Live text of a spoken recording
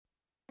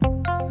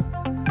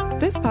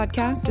This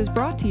podcast is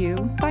brought to you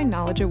by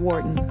Knowledge at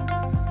Wharton.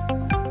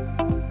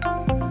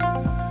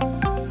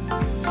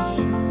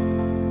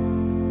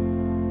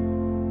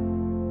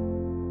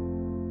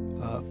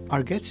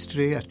 Our guests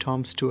today are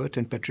Tom Stewart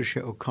and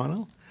Patricia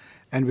O'Connell,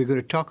 and we're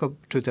going to talk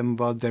to them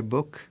about their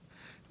book,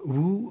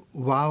 Woo,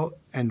 Wow,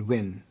 and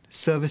Win,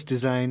 Service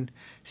Design,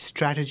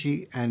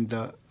 Strategy, and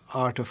the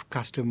Art of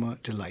Customer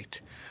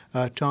Delight.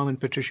 Tom and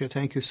Patricia,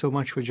 thank you so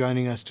much for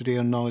joining us today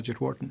on Knowledge at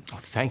Wharton. Oh,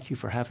 thank you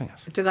for having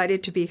us.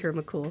 Delighted to be here,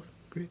 McCool.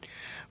 Great.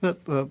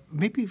 Well,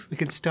 maybe we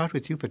can start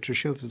with you,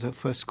 Patricia, with the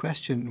first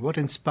question. What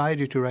inspired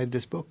you to write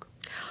this book?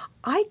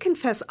 I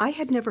confess I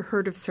had never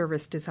heard of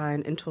service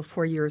design until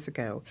 4 years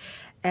ago.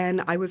 And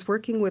I was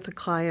working with a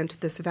client,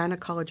 the Savannah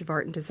College of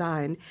Art and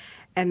Design,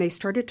 and they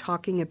started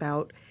talking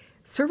about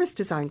service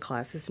design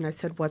classes. And I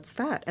said, what's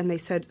that? And they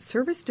said,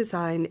 service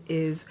design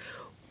is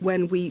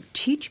when we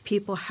teach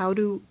people how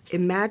to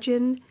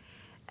imagine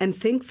and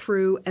think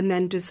through and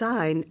then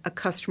design a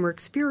customer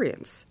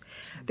experience.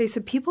 They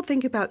said people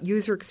think about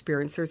user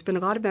experience. There's been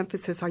a lot of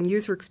emphasis on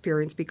user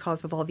experience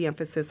because of all the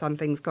emphasis on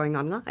things going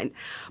online.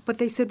 But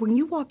they said when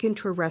you walk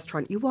into a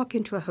restaurant, you walk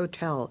into a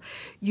hotel,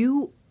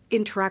 you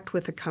interact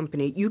with a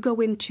company, you go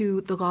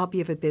into the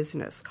lobby of a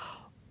business,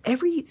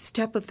 every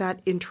step of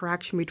that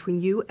interaction between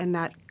you and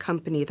that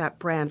company, that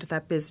brand,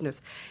 that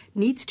business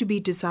needs to be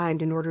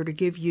designed in order to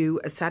give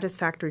you a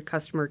satisfactory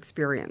customer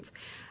experience.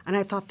 And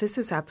I thought, this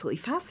is absolutely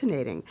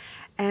fascinating.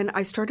 And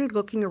I started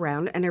looking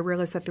around, and I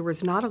realized that there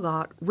was not a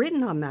lot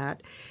written on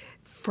that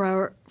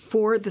for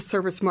the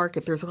service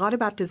market. There's a lot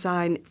about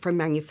design from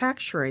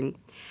manufacturing.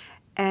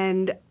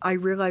 And I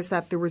realized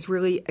that there was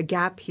really a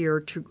gap here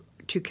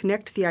to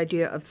connect the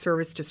idea of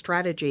service to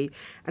strategy,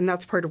 and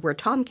that's part of where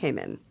Tom came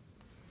in.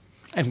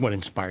 And what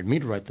inspired me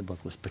to write the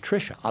book was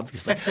Patricia,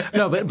 obviously.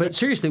 No, but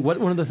seriously,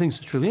 one of the things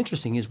that's really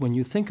interesting is when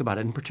you think about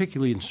it, and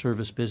particularly in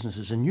service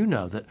businesses, and you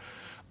know that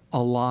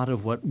a lot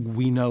of what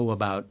we know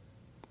about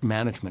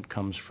management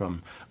comes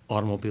from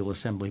automobile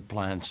assembly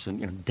plants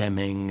and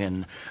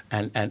Deming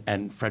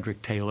and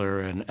Frederick Taylor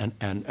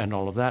and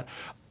all of that.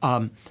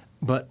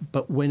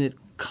 But when it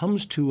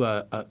comes to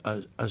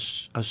a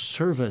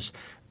service,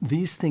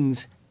 these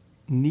things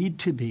need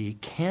to be,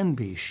 can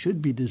be,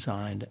 should be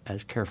designed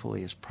as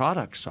carefully as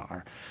products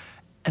are.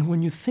 And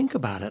when you think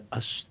about it,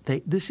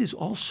 this is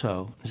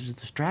the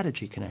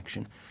strategy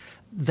connection.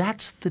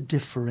 That's the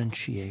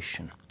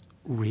differentiation,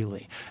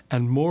 really.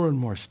 And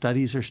more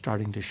studies are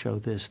starting to show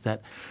this,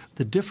 that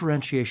the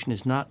differentiation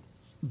is not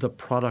the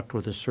product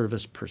or the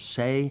service per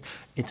se.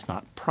 It's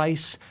not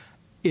price.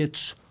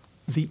 It's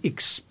the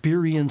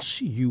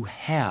experience you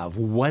have,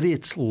 what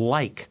it's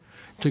like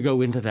to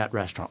go into that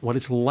restaurant, what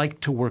it's like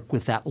to work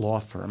with that law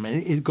firm.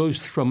 And it goes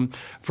from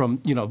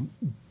B2B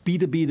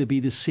to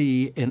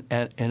B2C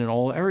in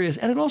all areas.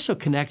 And it also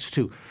connects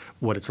to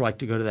what it's like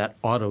to go to that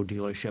auto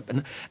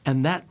dealership.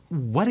 And that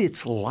what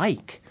it's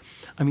like,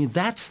 I mean,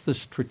 that's the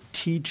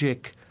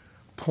strategic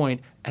point.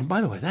 And by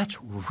the way, that's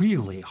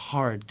really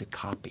hard to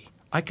copy.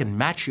 I can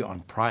match you on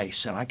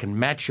price, and I can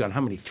match you on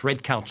how many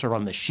thread counts are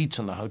on the sheets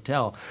in the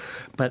hotel.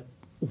 But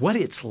what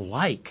it's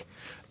like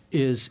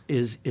is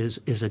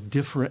a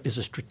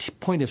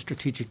point of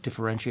strategic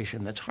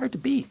differentiation that's hard to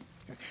beat.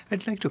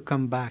 I'd like to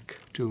come back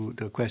to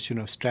the question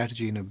of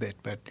strategy in a bit,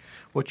 but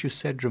what you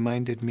said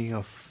reminded me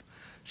of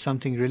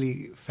something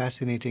really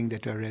fascinating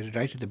that I read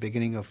right at the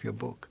beginning of your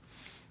book.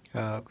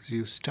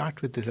 You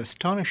start with this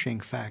astonishing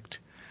fact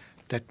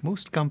that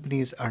most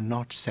companies are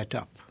not set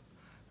up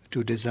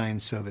to design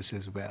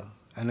services well.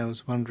 And I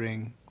was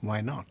wondering,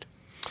 why not?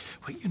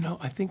 Well,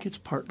 I think it's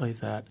partly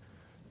that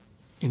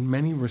in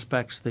many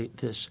respects,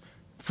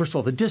 first of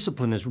all, the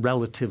discipline is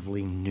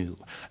relatively new.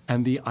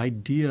 And the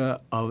idea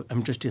of,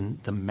 just in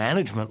the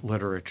management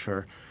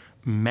literature,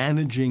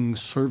 managing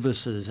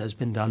services has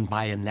been done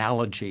by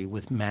analogy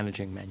with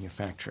managing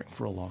manufacturing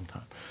for a long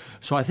time.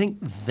 So I think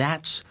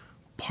that's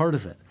part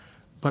of it.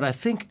 But I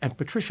think, and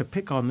Patricia,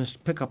 pick up on this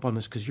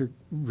because you're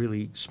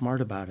really smart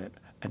about it.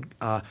 And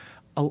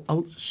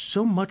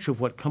so much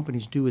of what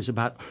companies do is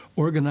about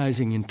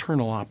organizing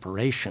internal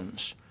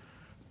operations.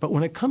 But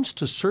when it comes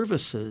to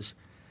services,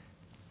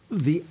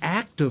 the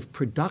act of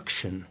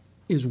production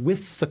is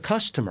with the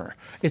customer.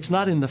 It's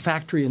not in the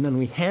factory and then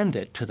we hand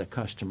it to the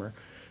customer.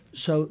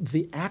 So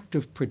the act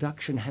of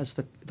production has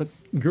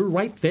you're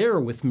right there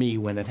with me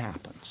when it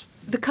happens.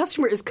 The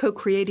customer is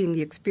co-creating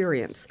the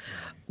experience.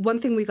 One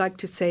thing we like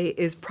to say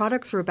is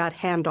products are about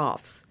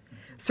handoffs.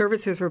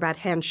 Services are about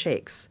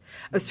handshakes.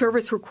 A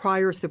service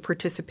requires the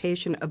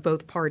participation of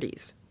both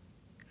parties.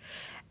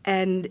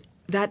 And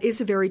that is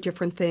a very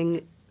different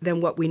thing than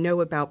what we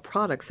know about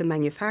products and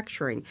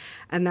manufacturing.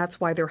 And that's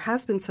why there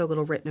has been so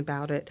little written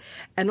about it.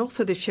 And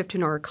also the shift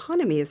in our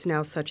economy is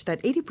now such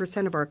that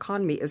 80% of our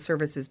economy is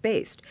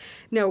services-based.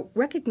 Now,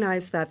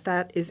 recognize that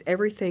that is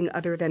everything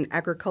other than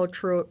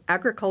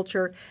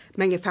agriculture,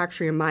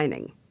 manufacturing, and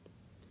mining.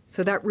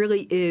 So that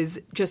really is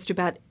just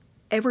about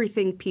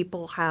everything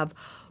people have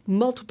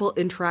multiple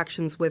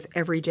interactions with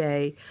every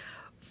day,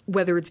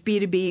 whether it's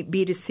B2B,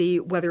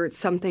 B2C, whether it's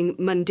something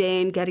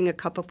mundane, getting a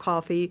cup of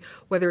coffee,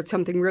 whether it's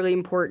something really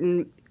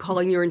important,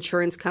 calling your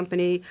insurance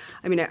company.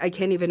 I mean, I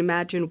can't even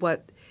imagine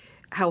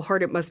how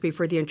hard it must be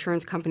for the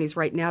insurance companies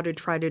right now to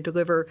try to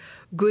deliver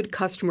good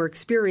customer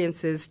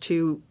experiences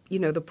to,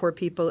 the poor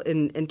people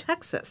in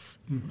Texas.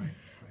 Mm-hmm.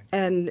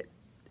 Right.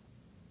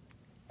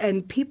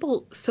 And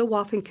people so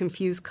often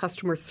confuse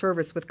customer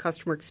service with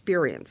customer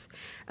experience.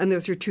 And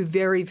those are two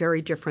very,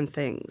 very different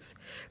things.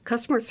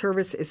 Customer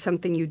service is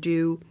something you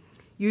do.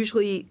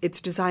 Usually it's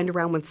designed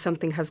around when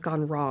something has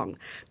gone wrong.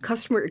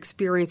 Customer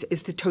experience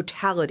is the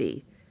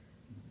totality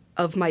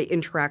of my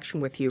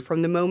interaction with you.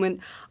 From the moment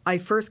I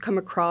first come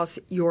across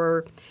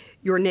your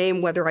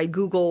name, whether I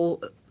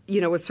Google,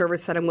 a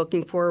service that I'm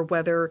looking for,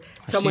 whether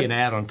someone see an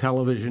ad on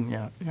television,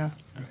 yeah.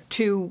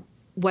 To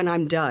when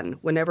I'm done,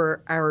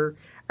 whenever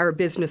our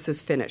business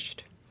is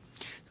finished.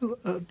 So,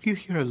 you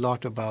hear a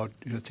lot about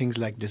things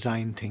like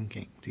design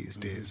thinking these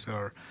days,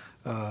 or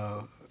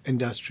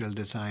industrial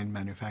design,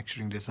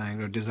 manufacturing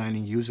design, or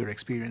designing user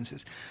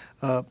experiences.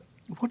 How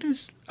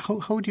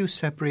do you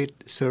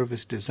separate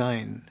service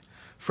design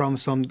from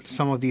some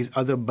of these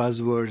other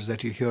buzzwords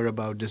that you hear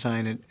about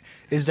design? And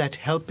is that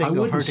helping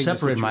or hurting the situation? I wouldn't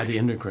separate them. I'd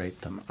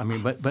integrate them. I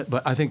mean,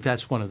 but I think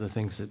that's one of the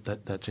things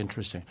that's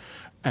interesting.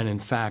 And in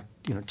fact,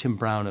 Tim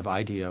Brown of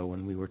IDEO,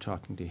 when we were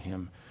talking to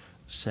him,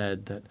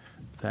 said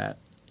that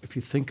if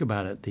you think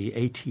about it, the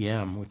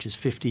ATM, which is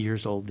 50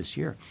 years old this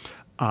year,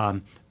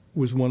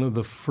 was one of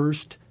the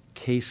first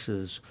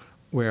cases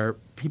where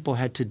people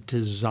had to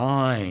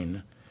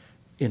design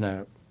in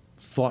a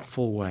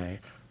thoughtful way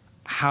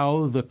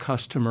how the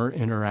customer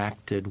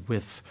interacted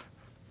with,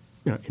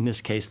 in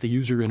this case, the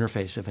user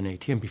interface of an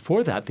ATM.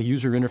 Before that, the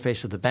user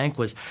interface of the bank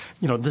was,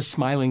 the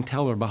smiling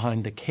teller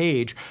behind the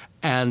cage,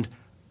 and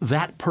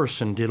that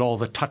person did all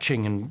the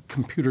touching and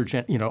computer,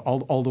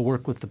 all the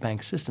work with the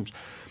bank systems.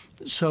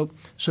 So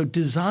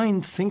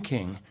design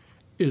thinking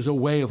is a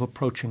way of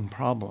approaching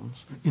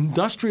problems.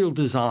 Industrial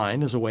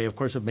design is a way, of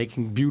course, of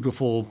making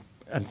beautiful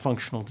and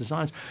functional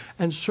designs.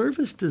 And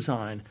service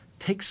design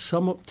takes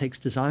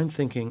design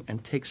thinking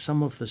and takes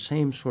some of the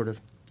same sort of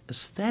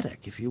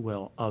aesthetic, if you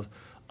will, of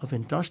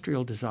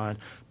industrial design,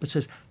 but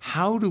says,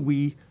 how do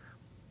we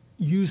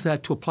use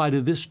that to apply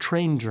to this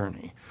train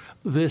journey,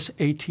 this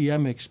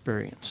ATM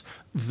experience,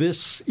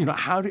 this,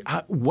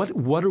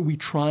 what are we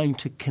trying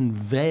to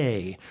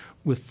convey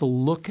with the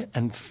look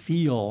and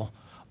feel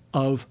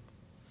of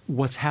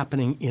what's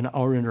happening in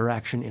our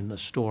interaction in the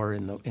store,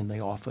 in the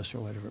office, or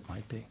whatever it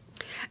might be.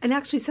 And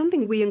actually,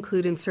 something we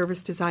include in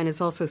service design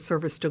is also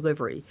service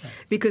delivery,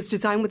 because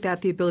design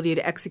without the ability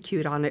to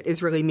execute on it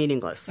is really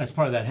meaningless. That's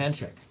part of that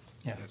handshake.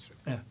 Yeah, that's right.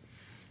 Yeah.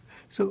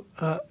 So,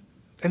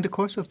 in the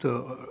course of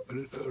the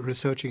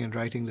researching and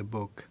writing the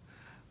book,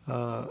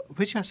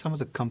 which are some of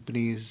the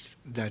companies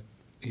that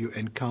you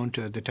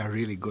encounter that are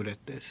really good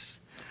at this?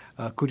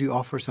 Could you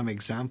offer some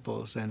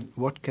examples, and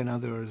what can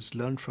others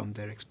learn from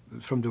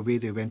from the way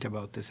they went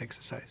about this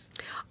exercise?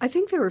 I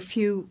think there are a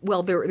few.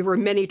 Well, there were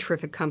many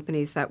terrific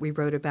companies that we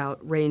wrote about,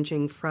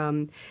 ranging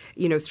from,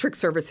 strict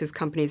services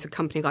companies, a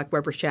company like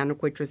Weber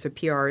Shandwick, which was a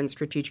PR and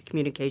strategic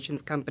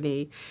communications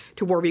company,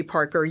 to Warby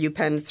Parker,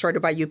 UPenn,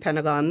 started by UPenn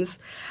alums,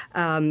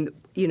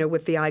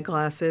 with the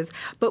eyeglasses.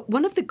 But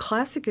one of the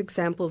classic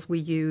examples we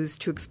use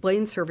to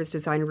explain service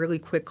design really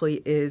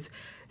quickly is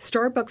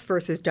Starbucks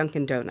versus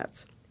Dunkin'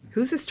 Donuts.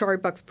 Who's a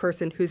Starbucks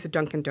person? Who's a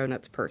Dunkin'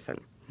 Donuts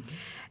person? Mm-hmm.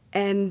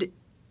 And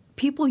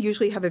people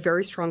usually have a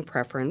very strong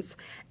preference,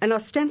 and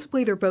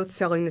ostensibly they're both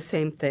selling the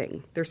same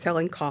thing. They're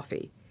selling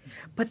coffee.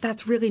 But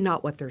that's really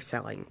not what they're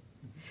selling.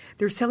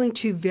 They're selling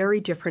two very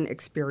different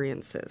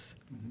experiences.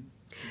 Mm-hmm.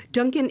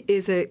 Dunkin'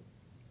 is a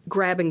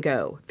grab and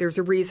go. There's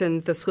a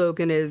reason the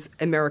slogan is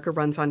America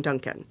runs on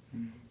Dunkin'.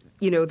 Mm-hmm.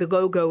 The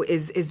logo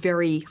is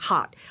very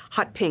hot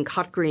pink,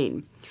 hot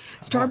green.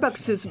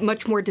 Starbucks is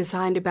much more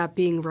designed about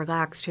being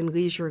relaxed and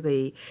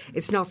leisurely.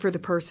 It's not for the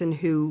person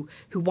who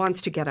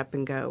wants to get up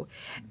and go.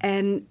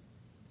 And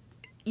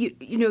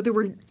there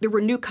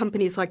were new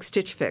companies like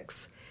Stitch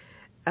Fix,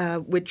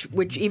 which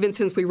even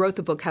since we wrote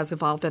the book has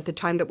evolved. At the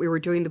time that we were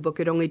doing the book,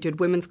 it only did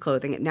women's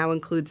clothing. It now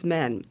includes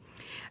men.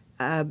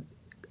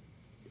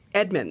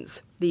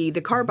 Edmunds, the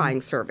car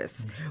buying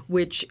service,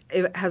 which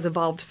has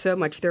evolved so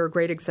much. They're a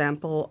great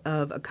example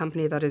of a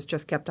company that has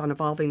just kept on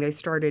evolving. They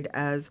started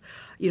as,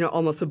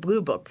 almost a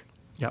blue book.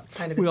 Yeah.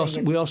 Kind of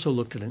we also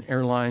looked at an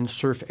airline,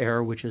 Surf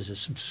Air, which is a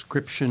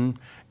subscription,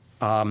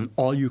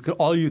 all you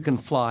can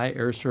fly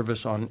air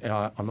service on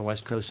the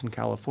West Coast in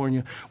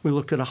California. We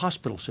looked at a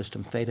hospital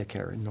system,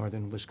 ThedaCare, in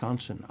northern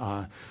Wisconsin.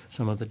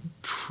 Some of the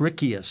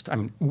trickiest. I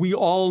mean, we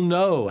all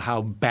know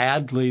how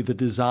badly the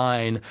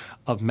design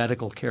of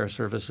medical care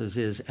services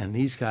is, and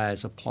these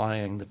guys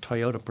applying the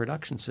Toyota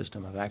production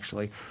system have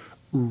actually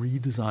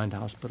redesigned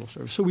hospital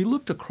service. So we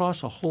looked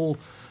across a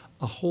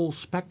whole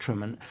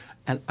spectrum,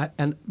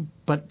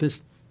 but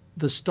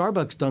the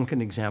Starbucks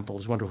Dunkin' example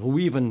is wonderful.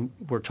 We even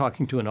were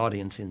talking to an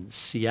audience in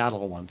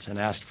Seattle once and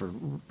asked for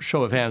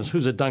show of hands,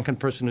 who's a Dunkin'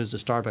 person, who's a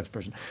Starbucks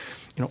person.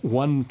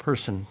 One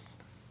person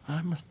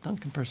I'm a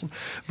Dunkin' person.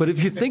 But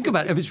if you think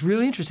about it, it's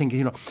really interesting.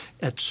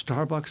 At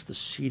Starbucks, the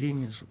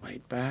seating is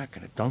laid back,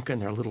 and at Dunkin',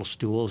 there are little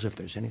stools if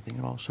there's anything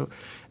at all. So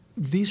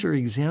these are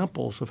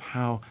examples of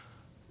how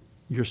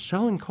you're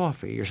selling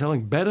coffee. You're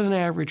selling better than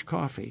average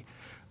coffee,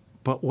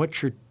 but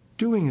what you're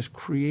doing is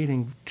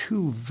creating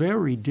two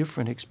very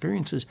different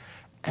experiences,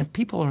 and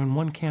people are in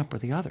one camp or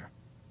the other.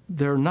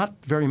 There are not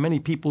very many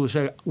people who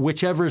say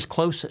whichever is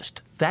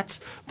closest.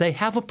 They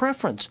have a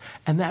preference,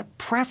 and that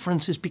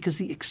preference is because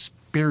the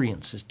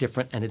experience is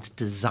different, and it's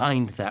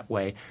designed that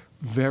way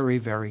very,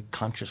 very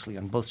consciously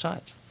on both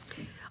sides.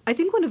 I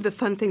think one of the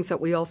fun things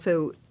that we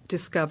also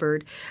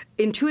discovered,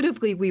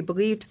 intuitively we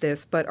believed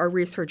this, but our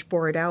research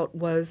bore it out,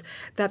 was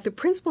that the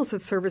principles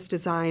of service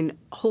design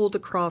hold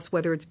across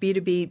whether it's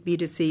B2B,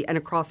 B2C, and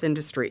across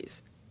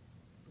industries.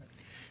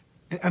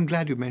 I'm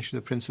glad you mentioned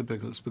the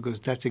principles, because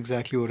that's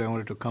exactly what I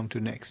wanted to come to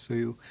next. So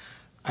you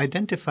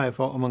identify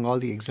among all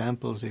the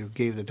examples that you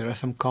gave that there are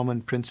some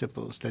common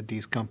principles that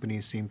these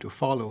companies seem to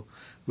follow,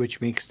 which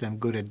makes them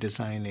good at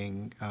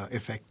designing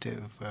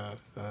effective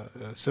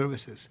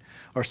services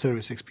or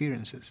service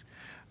experiences.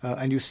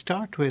 And you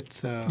start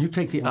with... you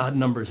take the odd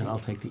numbers and I'll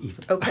take the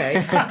even.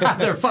 Okay.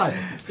 There are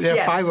five.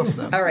 There are five of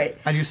them. All right.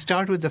 And you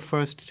start with the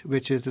first,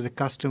 which is that the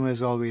customer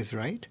is always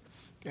right.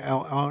 But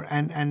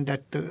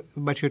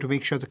you have to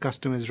make sure the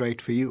customer is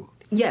right for you.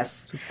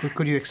 Yes. So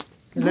could you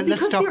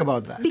let's talk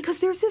about that.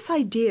 Because there's this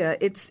idea,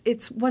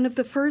 it's one of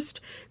the first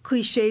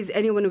cliches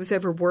anyone who's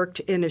ever worked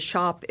in a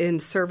shop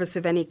in service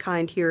of any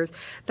kind hears,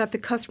 that the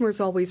customer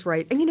is always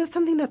right. And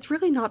something that's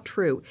really not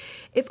true.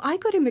 If I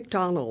go to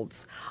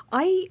McDonald's,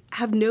 I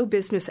have no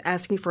business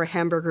asking for a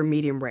hamburger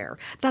medium rare.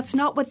 That's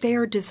not what they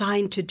are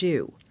designed to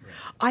do.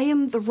 I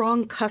am the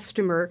wrong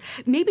customer.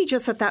 Maybe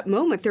just at that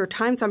moment, there are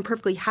times I'm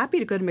perfectly happy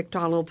to go to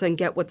McDonald's and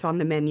get what's on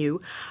the menu.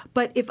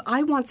 But if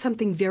I want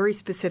something very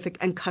specific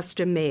and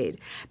custom made,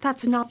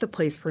 that's not the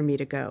place for me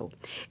to go.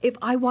 If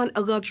I want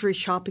a luxury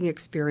shopping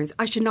experience,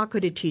 I should not go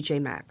to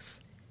TJ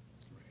Maxx.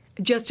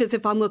 Just as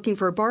if I'm looking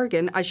for a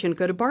bargain, I shouldn't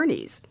go to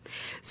Barney's.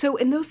 So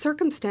in those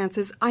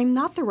circumstances, I'm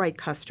not the right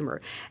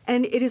customer.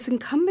 And it is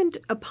incumbent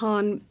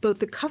upon both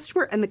the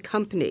customer and the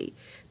company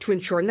to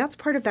ensure, and that's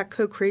part of that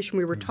co-creation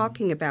we were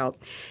talking about,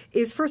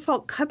 is first of all,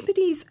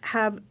 companies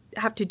have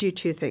to do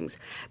two things.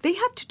 They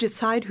have to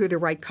decide who the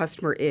right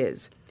customer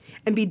is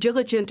and be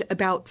diligent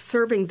about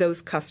serving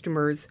those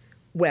customers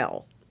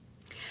well.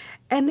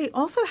 And they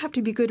also have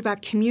to be good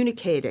about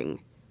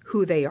communicating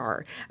who they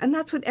are. And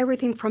that's with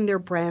everything from their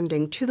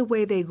branding to the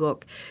way they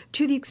look,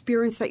 to the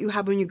experience that you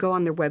have when you go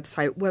on their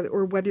website,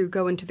 whether you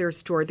go into their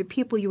store, the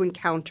people you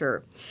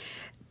encounter.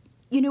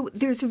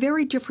 There's a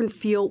very different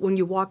feel when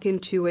you walk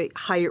into a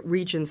Hyatt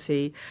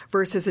Regency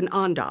versus an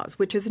Andaz,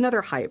 which is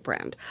another Hyatt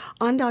brand.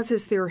 Andaz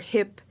is their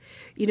hip,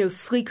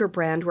 sleeker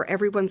brand where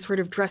everyone's sort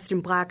of dressed in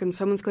black and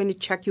someone's going to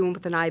check you in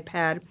with an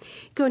iPad.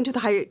 You go into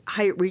the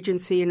Hyatt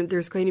Regency and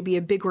there's going to be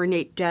a big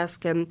ornate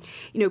desk and,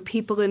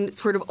 people in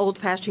sort of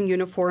old-fashioned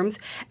uniforms.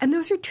 And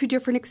those are two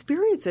different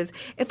experiences.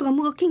 If I'm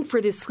looking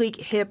for this sleek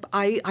hip,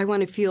 I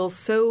want to feel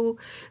so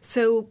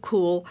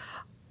cool,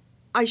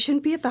 I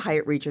shouldn't be at the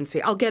Hyatt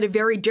Regency. I'll get a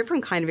very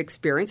different kind of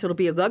experience. It'll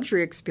be a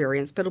luxury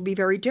experience, but it'll be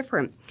very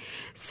different.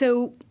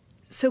 So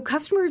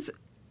customers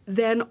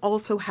then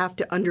also have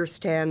to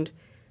understand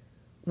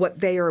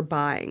what they are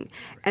buying.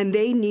 And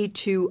they need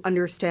to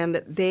understand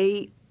that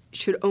they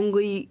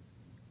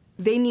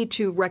need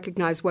to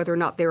recognize whether or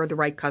not they are the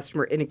right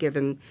customer in a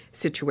given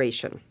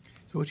situation.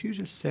 So what you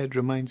just said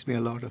reminds me a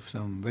lot of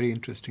some very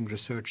interesting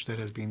research that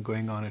has been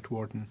going on at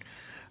Wharton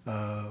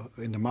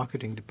in the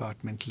marketing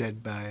department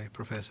led by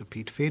Professor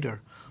Pete Fader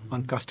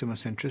on customer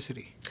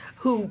centricity.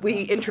 Who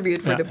we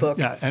interviewed for the book.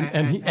 Yeah,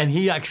 and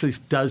he actually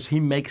does, he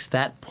makes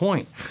that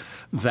point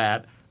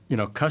that,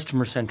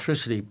 customer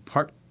centricity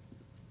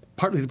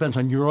partly depends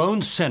on your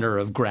own center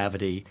of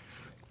gravity,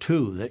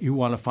 too, that you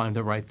want to find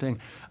the right thing.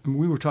 I mean,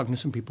 we were talking to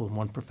some people in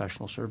one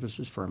professional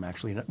services firm,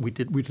 actually, and we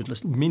did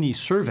a mini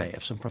survey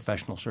of some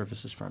professional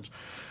services firms.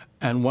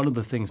 And one of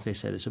the things they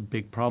said is a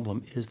big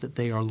problem is that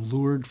they are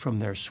lured from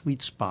their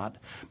sweet spot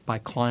by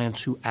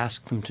clients who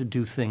ask them to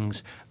do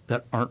things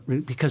that aren't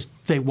really, because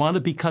they want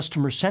to be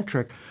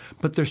customer-centric,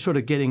 but they're sort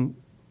of getting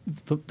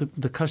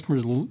the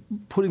customers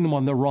putting them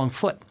on the wrong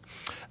foot.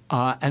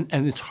 And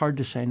it's hard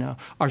to say no.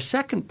 Our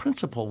second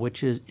principle,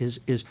 which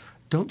is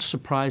don't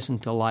surprise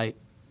and delight,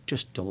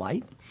 just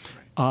delight,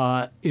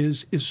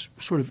 is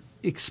sort of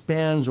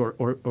expands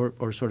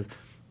or sort of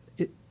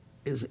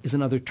is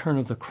another turn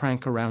of the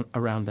crank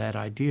around that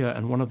idea.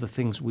 And one of the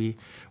things we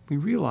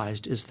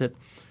realized is that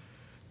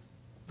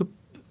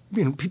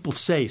people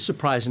say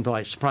surprise and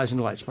delight, surprise and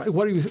delight. Surprise.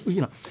 What are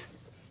you?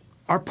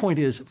 Our point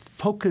is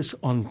focus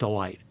on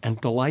delight,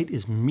 and delight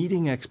is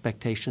meeting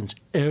expectations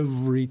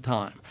every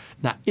time.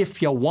 Now,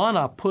 if you want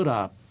to put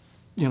a,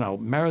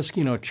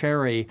 maraschino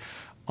cherry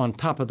on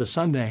top of the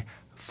sundae,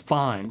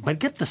 fine, but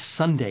get the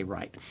sundae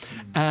right.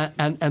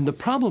 And the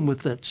problem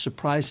with that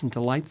surprise and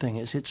delight thing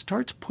is it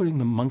starts putting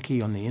the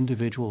monkey on the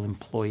individual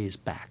employee's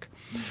back,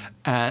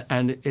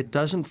 and it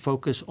doesn't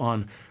focus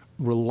on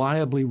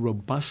reliably,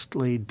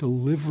 robustly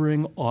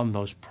delivering on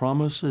those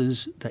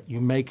promises that you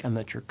make and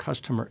that your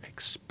customer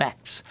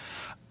expects.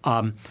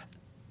 I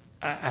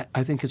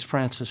think it's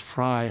Francis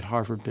Fry at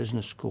Harvard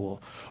Business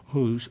School,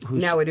 who's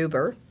now at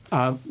Uber.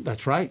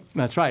 That's right.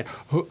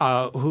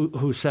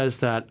 Who says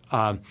that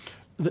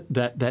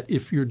that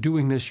if you're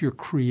doing this, you're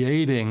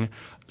creating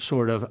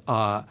sort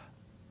of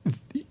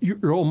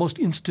you're almost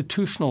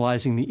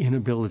institutionalizing the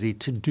inability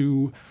to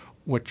do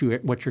what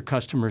your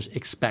customers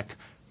expect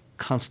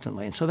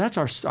constantly. And so that's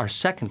our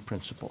second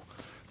principle.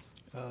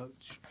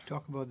 Should we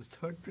talk about the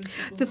third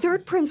principle? The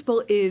third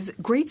principle is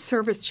great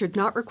service should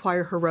not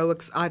require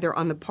heroics either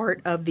on the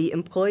part of the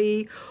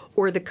employee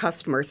or the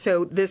customer.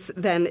 So this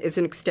then is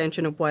an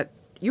extension of what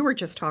you were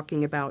just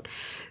talking about.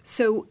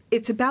 So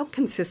it's about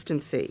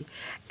consistency.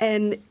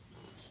 And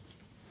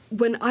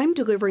when I'm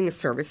delivering a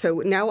service, so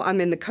now I'm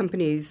in the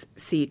company's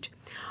seat,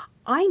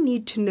 I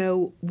need to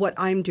know what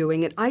I'm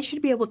doing, and I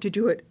should be able to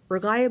do it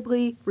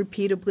reliably,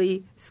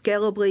 repeatably,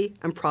 scalably,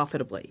 and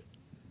profitably.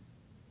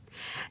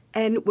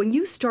 And when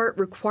you start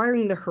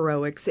requiring the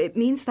heroics, it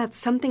means that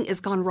something has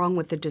gone wrong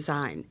with the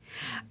design.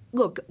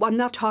 Look, I'm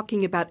not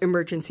talking about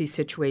emergency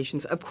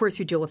situations. Of course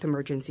you deal with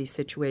emergency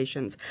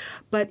situations.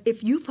 But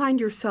if you find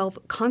yourself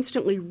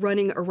constantly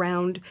running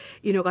around,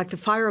 like the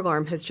fire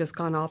alarm has just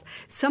gone off,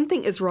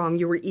 something is wrong.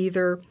 You were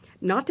either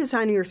not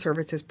designing your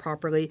services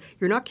properly,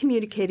 you're not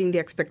communicating the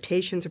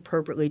expectations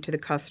appropriately to the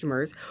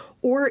customers,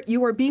 or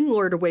you are being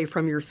lured away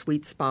from your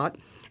sweet spot.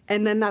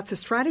 And then that's a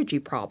strategy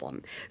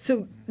problem.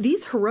 So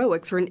these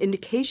heroics are an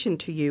indication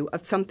to you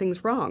of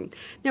something's wrong.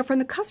 Now, from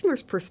the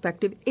customer's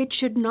perspective, it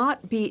should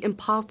not be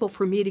impossible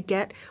for me to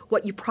get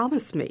what you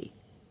promised me.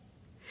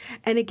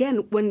 And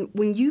again, when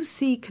you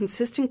see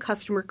consistent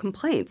customer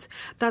complaints,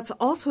 that's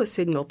also a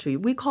signal to you.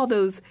 We call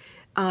those,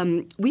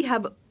 we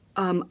have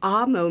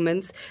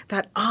moments.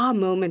 That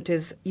moment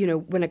is,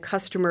 when a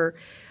customer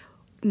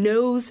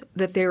knows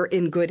that they're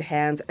in good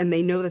hands and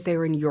they know that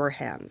they're in your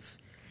hands.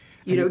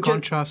 You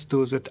contrast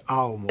those with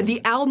ow moments.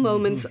 The ow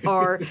moments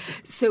are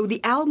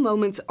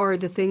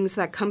the things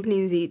that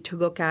companies need to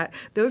look at.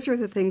 Those are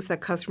the things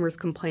that customers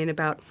complain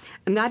about.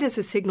 And that is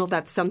a signal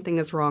that something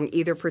is wrong.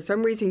 Either for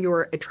some reason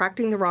you're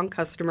attracting the wrong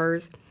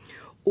customers,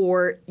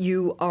 or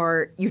you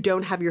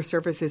don't have your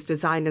services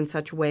designed in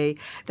such a way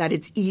that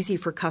it's easy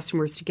for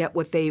customers to get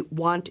what they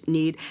want,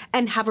 need,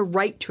 and have a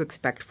right to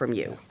expect from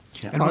you.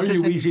 Yeah. And are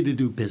you easy to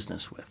do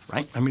business with,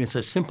 right? I mean, it's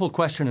a simple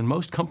question, and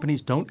most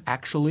companies don't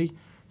actually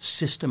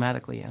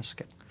systematically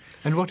ask it.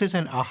 And what is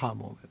an aha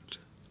moment?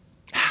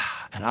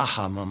 An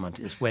aha moment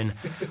is when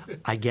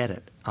I get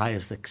it. I,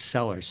 as the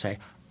seller, say,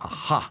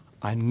 aha,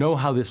 I know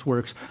how this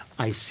works.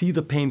 I see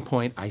the pain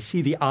point. I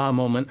see the aha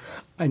moment.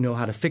 I know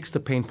how to fix the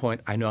pain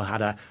point. I know how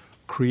to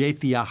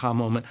create the aha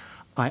moment.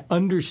 I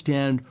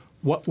understand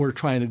what we're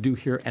trying to do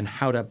here and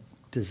how to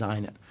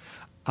design it.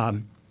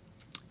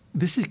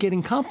 This is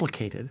getting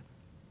complicated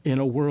in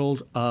a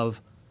world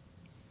of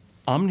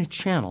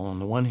omnichannel on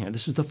the one hand.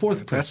 This is the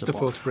fourth principle. That's the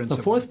fourth principle.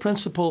 The fourth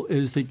principle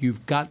is that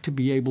you've got to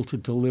be able to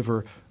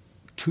deliver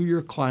to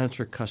your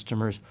clients or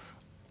customers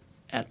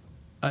at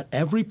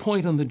every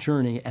point on the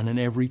journey and in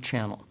every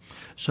channel.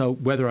 So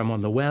whether I'm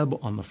on the web,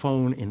 on the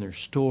phone, in their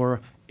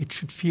store, it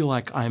should feel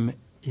like I'm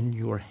in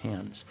your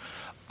hands.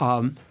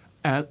 And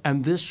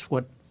this,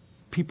 what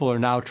people are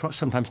now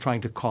sometimes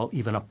trying to call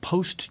even a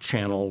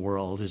post-channel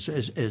world, is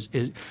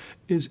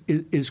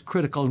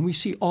critical. And we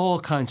see all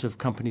kinds of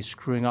companies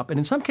screwing up. And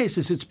in some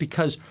cases, it's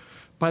because,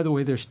 by the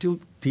way, they're still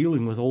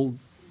dealing with old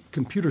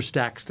computer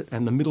stacks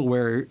and the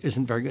middleware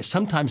isn't very good.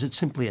 Sometimes it's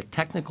simply a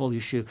technical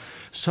issue.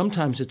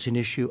 Sometimes it's an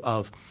issue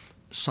of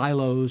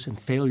silos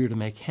and failure to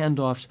make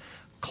handoffs.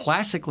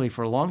 Classically,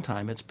 for a long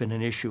time, it's been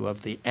an issue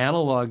of the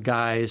analog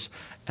guys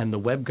and the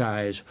web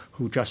guys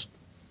who just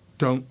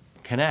don't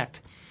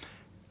connect.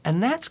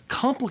 And that's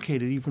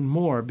complicated even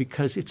more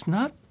because it's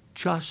not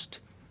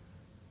just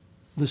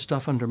the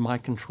stuff under my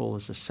control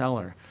as a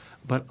seller,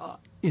 but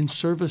in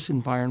service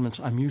environments,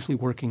 I'm usually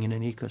working in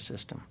an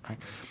ecosystem. Right?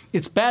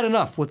 It's bad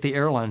enough what the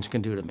airlines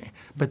can do to me,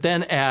 but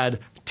then add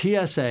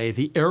TSA,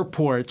 the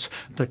airports,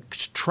 the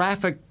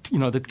traffic,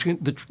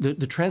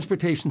 the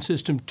transportation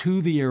system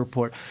to the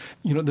airport.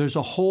 There's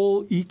a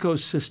whole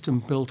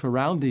ecosystem built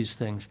around these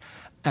things,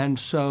 and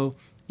so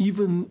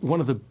even one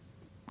of the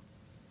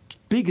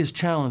biggest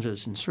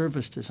challenges in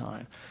service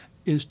design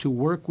is to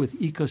work with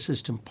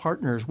ecosystem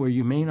partners where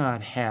you may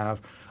not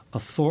have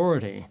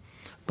authority,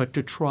 but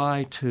to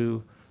try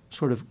to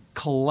sort of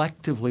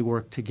collectively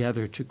work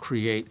together to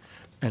create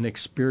an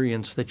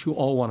experience that you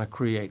all want to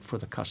create for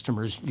the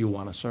customers you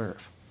want to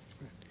serve.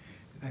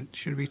 And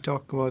should we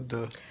talk about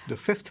the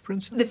fifth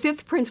principle? The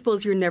fifth principle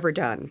is you're never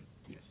done.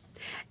 Yes.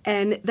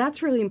 And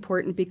that's really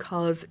important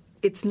because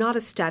it's not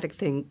a static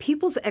thing.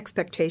 People's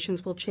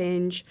expectations will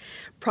change,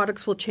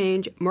 products will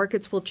change,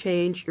 markets will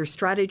change, your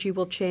strategy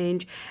will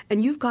change,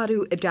 and you've got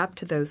to adapt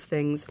to those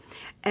things.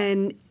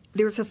 And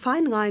there's a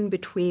fine line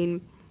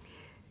between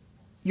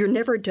you're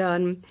never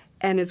done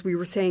and, as we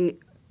were saying,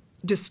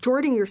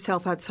 distorting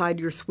yourself outside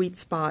your sweet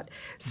spot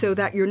so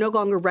that you're no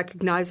longer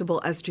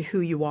recognizable as to who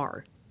you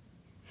are.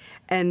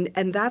 And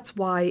that's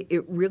why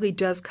it really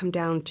does come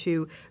down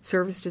to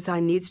service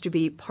design needs to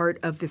be part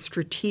of the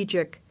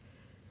strategic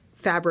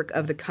fabric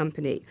of the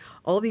company.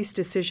 All these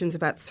decisions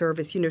about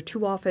service,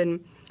 too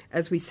often,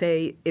 as we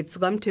say,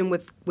 it's lumped in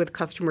with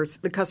customers,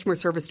 the customer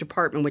service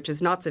department, which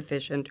is not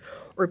sufficient,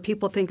 or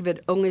people think of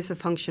it only as a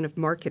function of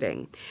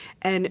marketing.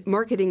 And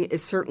marketing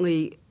is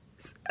certainly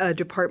a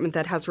department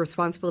that has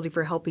responsibility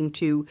for helping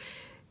to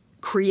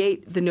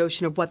create the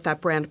notion of what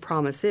that brand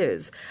promise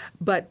is.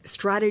 But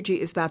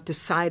strategy is about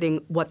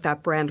deciding what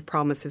that brand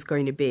promise is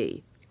going to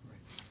be.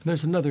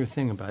 There's another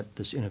thing about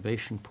this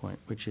innovation point,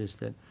 which is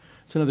that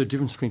it's another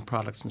difference between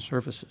products and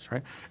services,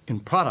 right?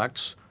 In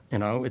products,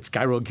 it's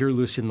Gyro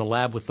Gearloose in the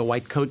lab with the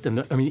white coat.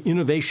 And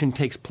innovation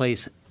takes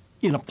place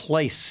in a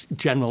place,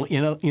 generally,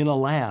 in a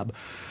lab.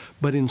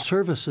 But in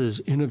services,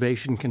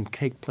 innovation can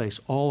take place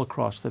all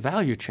across the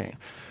value chain.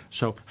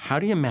 So how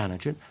do you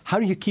manage it? How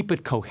do you keep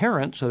it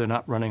coherent so they're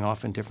not running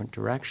off in different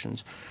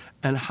directions?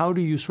 And how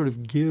do you sort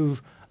of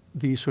give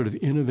these sort of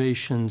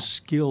innovation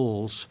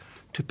skills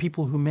to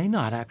people who may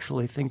not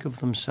actually think of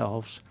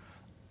themselves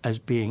as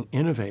being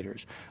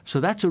innovators? So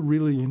that's a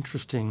really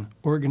interesting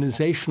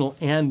organizational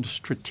and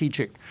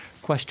strategic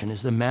question,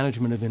 is the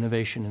management of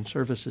innovation in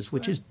services,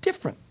 which is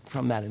different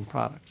from that in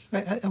products.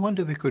 I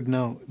wonder if we could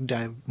now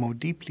dive more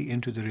deeply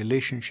into the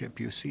relationship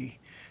you see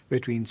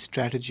between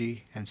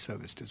strategy and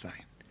service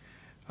design.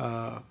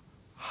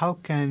 How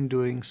can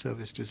doing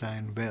service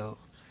design well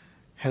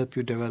help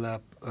you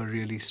develop a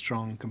really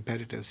strong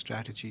competitive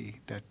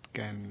strategy that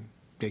can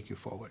take you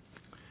forward?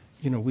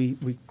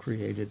 We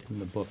created in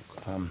the book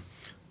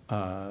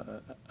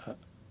a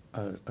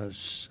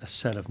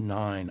set of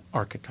 9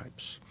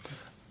 archetypes.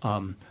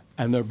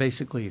 And they're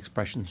basically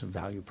expressions of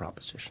value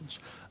propositions.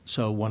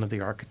 So one of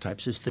the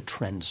archetypes is the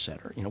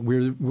trendsetter.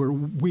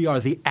 We are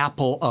the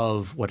Apple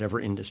of whatever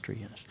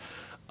industry is.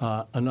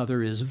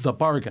 Another is the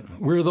bargain.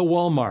 We're the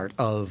Walmart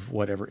of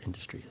whatever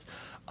industry is.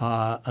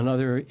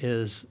 Another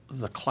is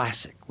the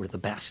classic. We're the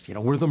best.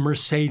 We're the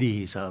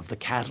Mercedes of, the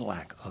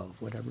Cadillac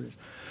of, whatever it is.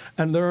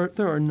 And there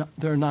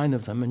are 9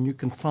 of them, and you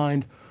can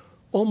find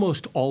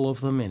almost all of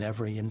them in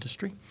every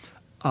industry.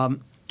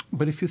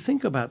 But if you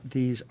think about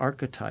these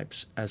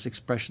archetypes as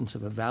expressions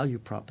of a value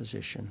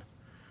proposition,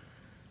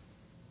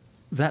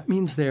 that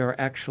means they are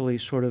actually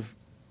sort of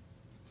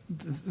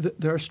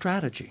they're a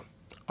strategy.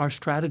 Our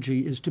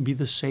strategy is to be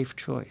the safe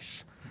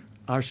choice.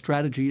 Our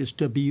strategy is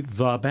to be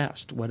the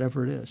best,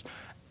 whatever it is.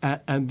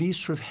 And these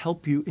sort of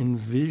help you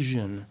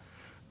envision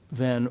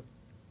then,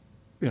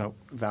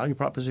 value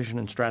proposition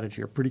and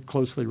strategy are pretty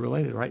closely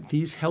related, right?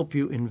 These help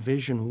you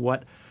envision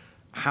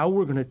how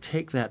we're going to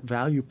take that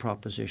value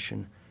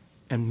proposition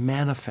and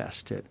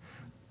manifest it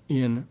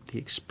in the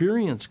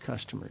experience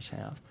customers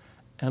have,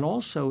 and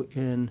also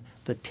in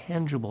the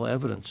tangible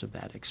evidence of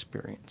that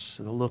experience,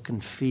 the look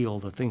and feel,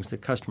 the things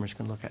that customers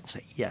can look at and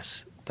say,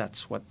 yes,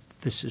 that's what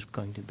this is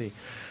going to be.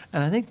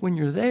 And I think when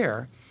you're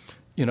there,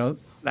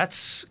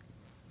 that's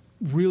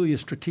really a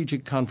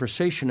strategic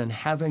conversation, and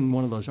having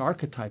one of those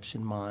archetypes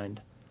in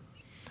mind,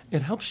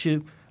 it helps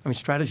you.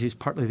 Strategy is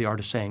partly the art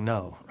of saying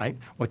no, right?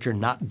 What you're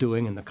not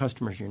doing and the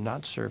customers you're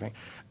not serving.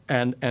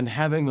 And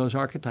having those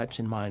archetypes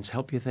in mind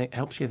helps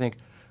you think,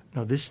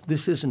 no,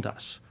 this isn't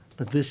us.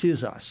 This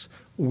is us.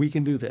 We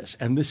can do this.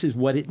 And this is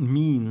what it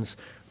means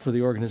for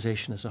the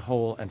organization as a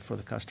whole and for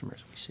the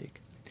customers we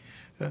seek.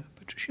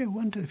 Patricia, I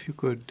wonder if you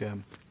could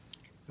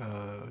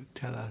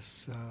tell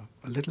us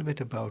a little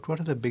bit about what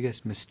are the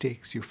biggest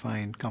mistakes you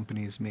find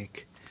companies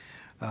make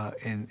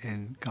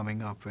in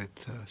coming up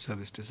with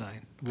service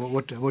design.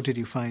 What did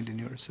you find in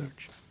your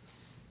research?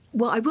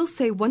 Well, I will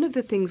say one of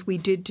the things we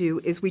did do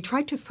is we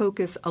tried to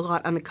focus a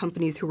lot on the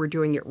companies who were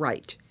doing it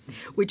right,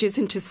 which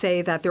isn't to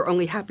say that there are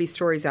only happy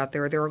stories out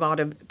there. There are a lot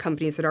of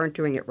companies that aren't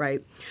doing it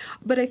right.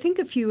 But I think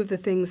a few of the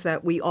things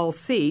that we all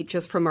see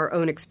just from our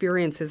own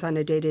experiences on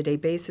a day-to-day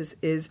basis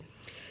is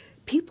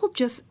people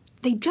just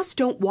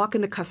don't walk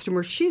in the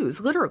customer's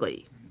shoes,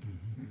 literally.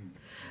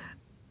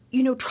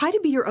 Try to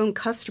be your own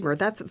customer.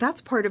 That's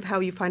part of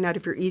how you find out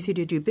if you're easy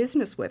to do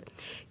business with.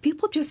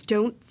 People just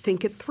don't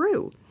think it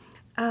through.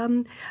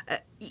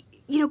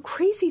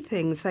 Crazy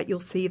things that you'll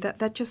see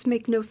that just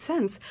make no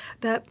sense.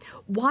 That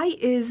why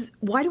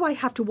do I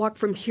have to walk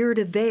from here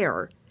to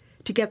there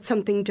to get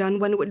something done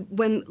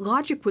when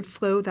logic would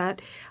flow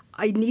that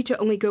I need to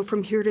only go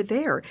from here to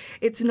there?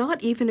 It's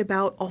not even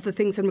about all the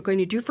things I'm going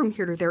to do from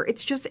here to there.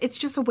 It's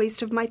just a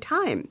waste of my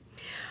time.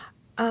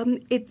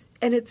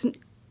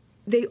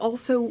 They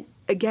also,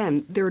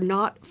 again, they're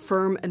not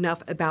firm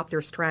enough about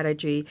their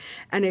strategy.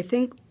 And I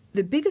think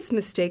the biggest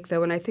mistake,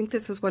 though, and I think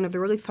this is one of the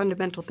really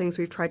fundamental things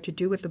we've tried to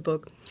do with the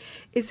book,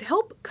 is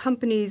help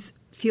companies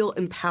feel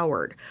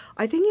empowered.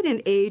 I think in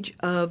an age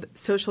of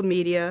social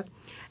media,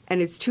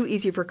 and it's too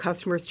easy for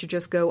customers to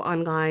just go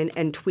online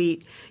and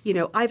tweet,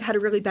 I've had a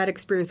really bad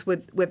experience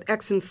with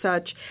X and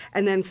such,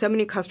 and then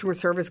somebody in customer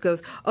service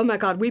goes, oh my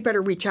God, we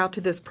better reach out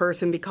to this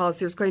person because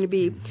there's going to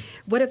be,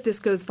 what if this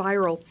goes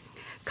viral?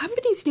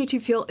 Companies need to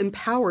feel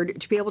empowered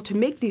to be able to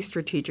make these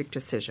strategic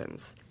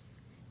decisions.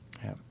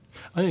 Yeah.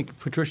 I think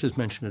Patricia's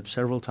mentioned it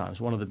several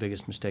times. One of the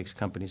biggest mistakes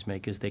companies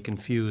make is they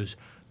confuse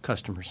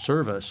customer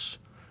service,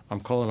 I'm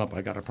calling up,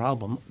 I got a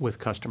problem, with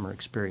customer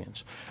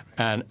experience.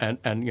 And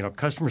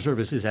customer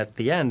service is at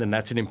the end, and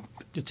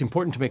it's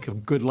important to make a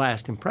good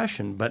last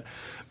impression, but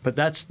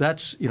that's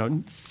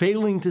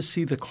failing to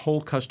see the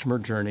whole customer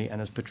journey,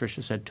 and as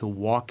Patricia said, to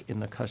walk in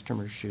the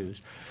customer's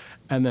shoes,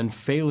 and then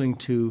failing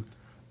to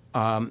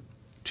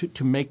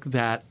make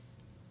that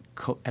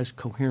as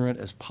coherent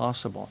as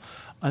possible.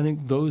 I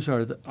think those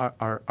are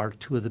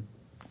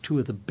two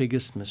of the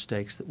biggest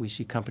mistakes that we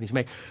see companies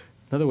make.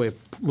 Another way of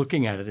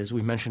looking at it is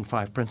we mentioned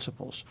 5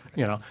 principles,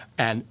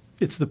 and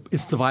it's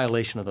the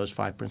violation of those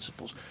 5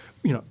 principles.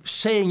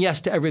 Saying yes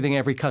to everything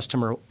every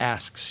customer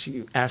asks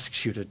you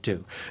to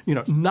do.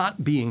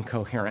 Not being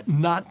coherent,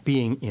 not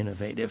being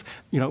innovative.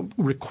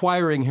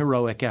 Requiring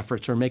heroic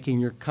efforts or making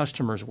your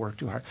customers work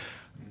too hard.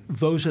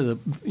 Those are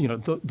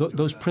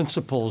those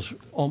principles.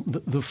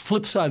 The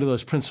flip side of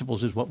those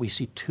principles is what we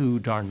see too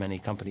darn many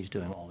companies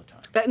doing all the time.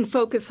 And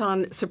focus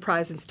on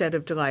surprise instead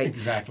of delight.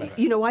 Exactly.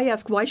 I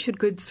ask, why should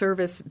good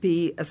service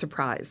be a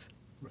surprise?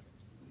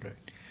 Right.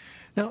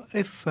 Now,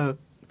 if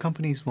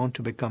companies want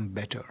to become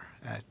better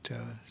at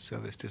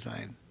service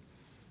design,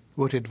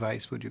 what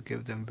advice would you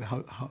give them?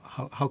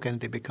 How can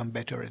they become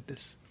better at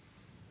this?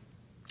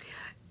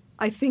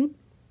 I think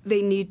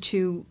they need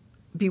to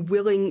be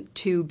willing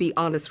to be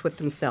honest with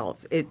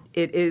themselves. It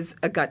is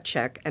a gut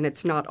check, and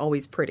it's not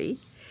always pretty.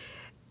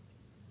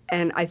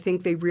 And I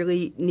think they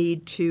really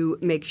need to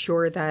make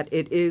sure that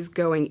it is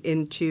going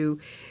into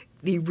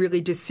the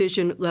really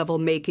decision-level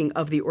making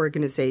of the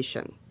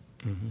organization.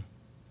 Mm-hmm.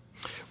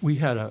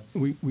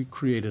 We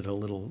created a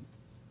little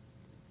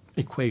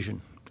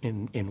equation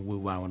in Woo,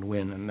 Wow, and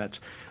Win, and that's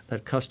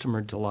that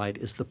customer delight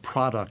is the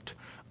product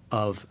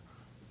of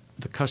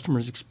the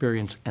customer's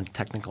experience and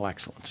technical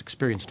excellence,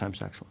 experience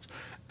times excellence.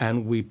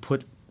 And we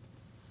put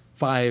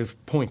 5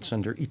 points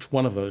under each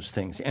one of those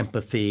things,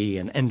 empathy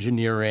and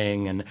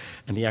engineering and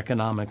the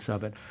economics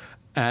of it,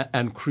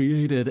 and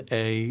created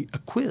a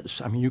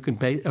quiz. I mean, you can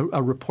pay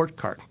a report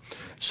card.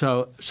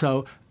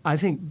 So I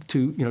think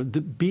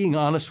being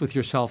honest with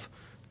yourself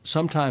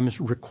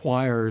sometimes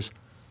requires,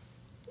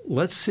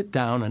 let's sit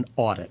down and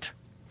audit.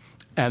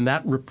 And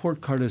that report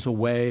card is a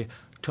way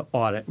to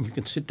audit. And you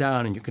can sit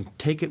down and you can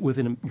take it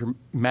within your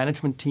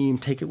management team,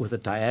 take it with a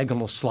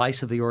diagonal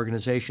slice of the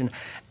organization,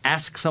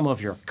 ask some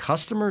of your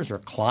customers or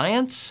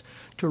clients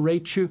to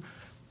rate you,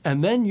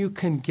 and then you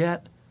can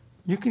get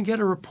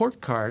a report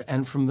card.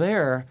 And from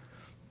there,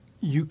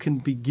 you can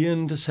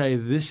begin to say,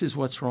 this is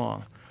what's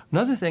wrong.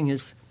 Another thing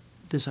is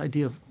this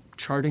idea of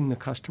charting the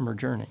customer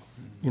journey.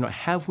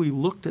 Have we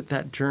looked at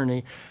that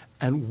journey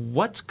and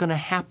what's going to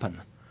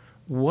happen?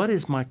 What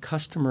is my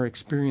customer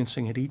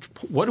experiencing at each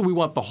point? What do we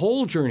want the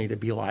whole journey to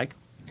be like?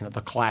 The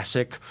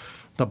classic,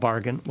 the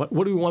bargain. What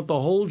do we want the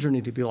whole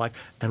journey to be like?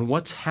 And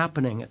what's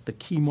happening at the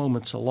key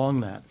moments along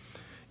that?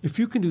 If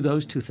you can do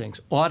those 2 things,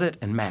 audit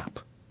and map,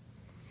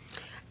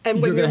 and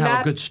you're going to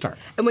have a good start.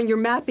 And when you're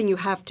mapping, you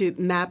have to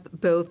map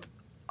both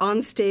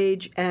on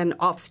stage and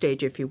off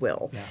stage, if you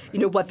will. Yeah,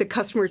 right. What the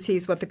customer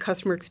sees, what the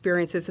customer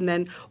experiences, and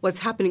then what's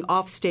happening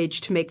off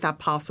stage to make that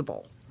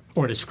possible.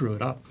 Or to screw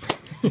it up.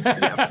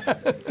 Yes.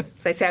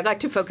 So I say I'd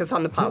like to focus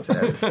on the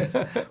positive.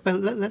 Well,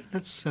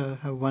 let's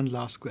have one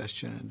last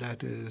question.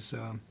 That is,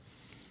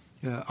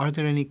 are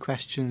there any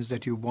questions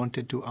that you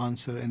wanted to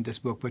answer in this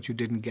book but you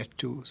didn't get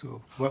to?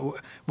 So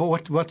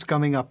what's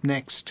coming up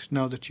next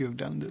now that you've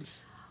done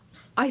this?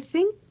 I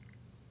think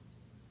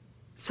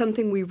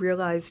something we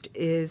realized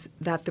is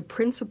that the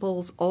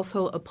principles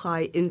also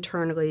apply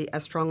internally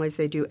as strongly as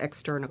they do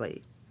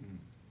externally.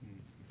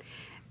 Mm-hmm.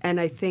 And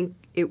I think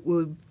it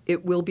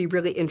will be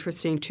really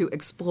interesting to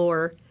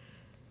explore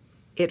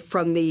it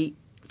from the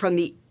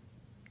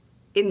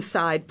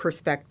inside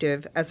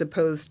perspective as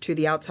opposed to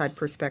the outside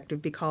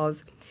perspective,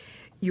 because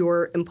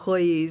your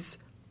employees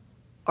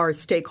are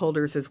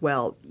stakeholders as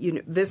well.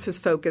 This is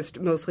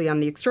focused mostly on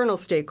the external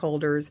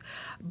stakeholders,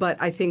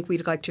 but I think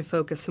we'd like to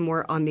focus some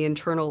more on the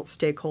internal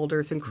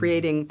stakeholders and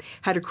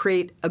how to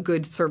create a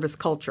good service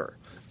culture.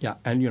 Yeah,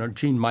 and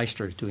Gene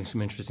Meister is doing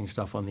some interesting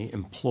stuff on the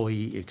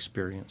employee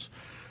experience.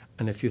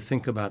 And if you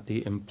think about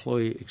the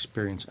employee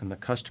experience and the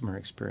customer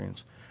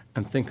experience,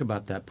 and think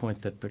about that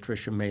point that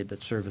Patricia made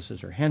that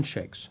services are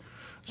handshakes.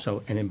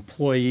 So an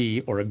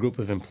employee or a group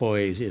of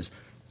employees is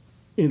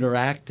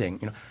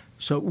interacting.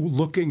 So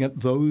looking at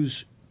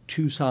those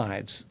 2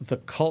 sides,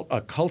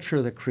 a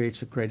culture that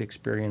creates a great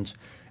experience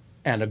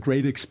and a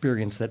great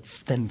experience that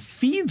then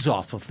feeds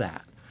off of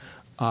that.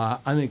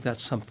 I think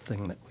that's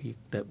something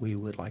that we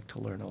would like to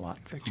learn a lot.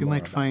 In fact, you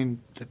might find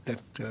that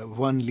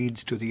one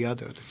leads to the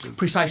other.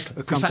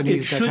 Precisely.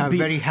 Companies that have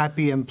very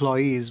happy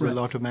employees will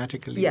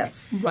automatically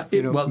make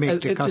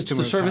the customers it's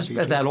the service,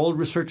 happy. That old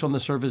research on the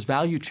service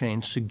value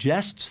chain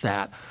suggests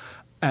that.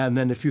 And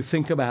then if you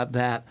think about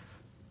that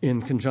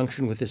in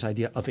conjunction with this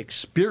idea of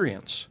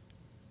experience,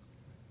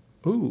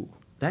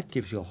 that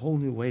gives you a whole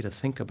new way to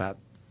think about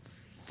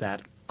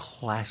that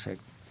classic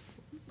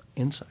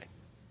insight.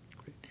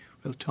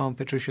 Well, Tom,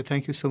 Patricia,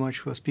 thank you so much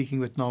for speaking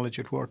with Knowledge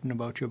at Wharton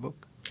about your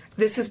book.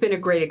 This has been a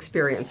great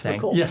experience,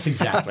 Nicole. Yes,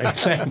 exactly.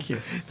 Thank you.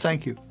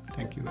 Thank you.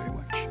 Thank you very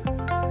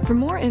much. For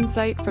more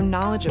insight from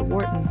Knowledge at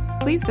Wharton,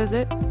 please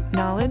visit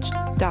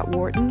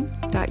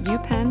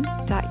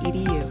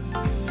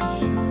knowledge.wharton.upenn.edu.